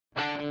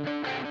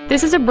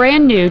This is a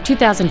brand new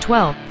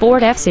 2012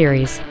 Ford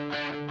F-Series.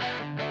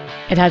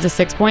 It has a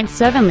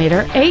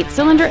 6.7-liter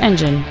 8-cylinder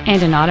engine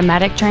and an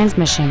automatic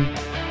transmission.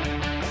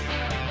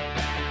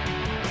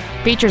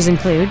 Features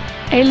include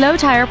a low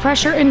tire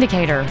pressure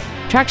indicator,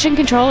 traction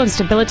control and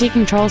stability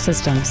control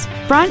systems,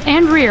 front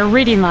and rear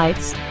reading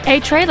lights, a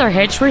trailer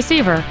hitch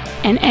receiver,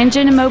 an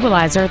engine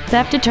immobilizer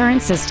theft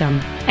deterrent system,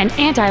 an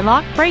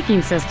anti-lock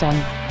braking system,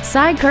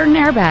 side curtain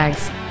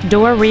airbags,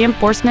 door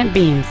reinforcement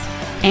beams,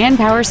 and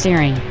power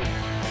steering.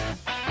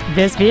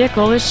 This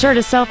vehicle is sure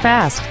to sell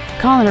fast.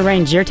 Call and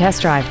arrange your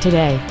test drive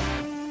today.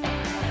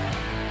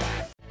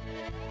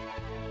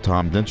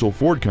 Tom Denchel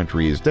Ford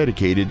Country is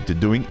dedicated to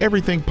doing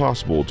everything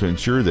possible to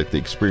ensure that the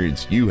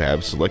experience you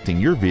have selecting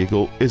your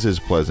vehicle is as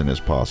pleasant as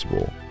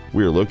possible.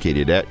 We are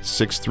located at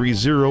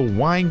 630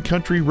 Wine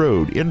Country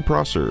Road in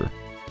Prosser.